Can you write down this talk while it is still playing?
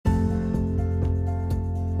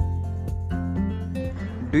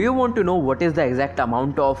Do you want to know what is the exact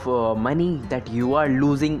amount of money that you are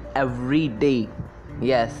losing every day?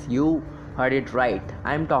 Yes, you heard it right.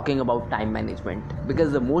 I'm talking about time management,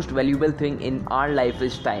 because the most valuable thing in our life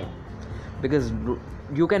is time. Because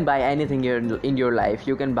you can buy anything in your life.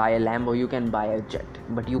 You can buy a Lambo, you can buy a jet,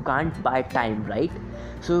 but you can't buy time, right?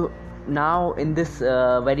 So now in this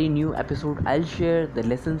very new episode, I'll share the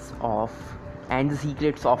lessons of and the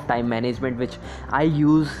secrets of time management, which I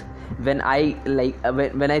use when I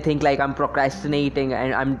when I think like I'm procrastinating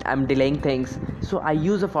and I'm delaying things. So I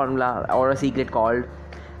use a formula or a secret called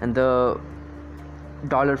and the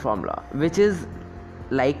dollar formula, which is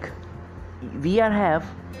like we are have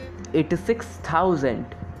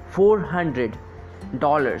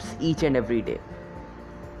 $86,400 each and every day.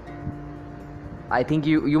 I think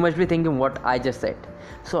you must be thinking what I just said.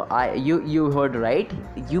 So you heard right.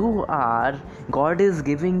 God is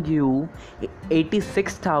giving you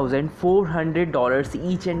 $86,400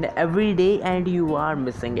 each and every day, and you are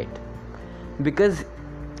missing it because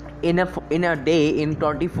in a day, in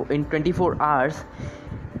 24 hours,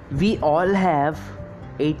 we all have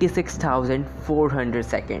 86,400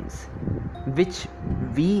 seconds, which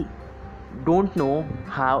we don't know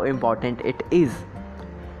how important it is.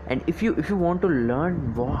 And if you want to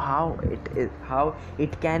learn how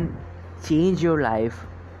it can change your life,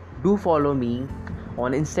 do follow me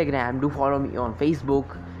on Instagram, do follow me on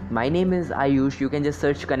Facebook. My name is Ayush. You can just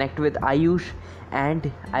search Connect with Ayush,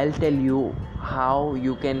 and I'll tell you how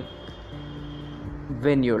you can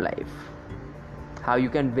win your life, how you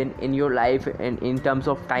can win in your life, and in terms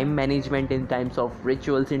of time management, in terms of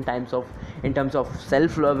rituals, in terms of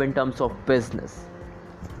self-love, in terms of business.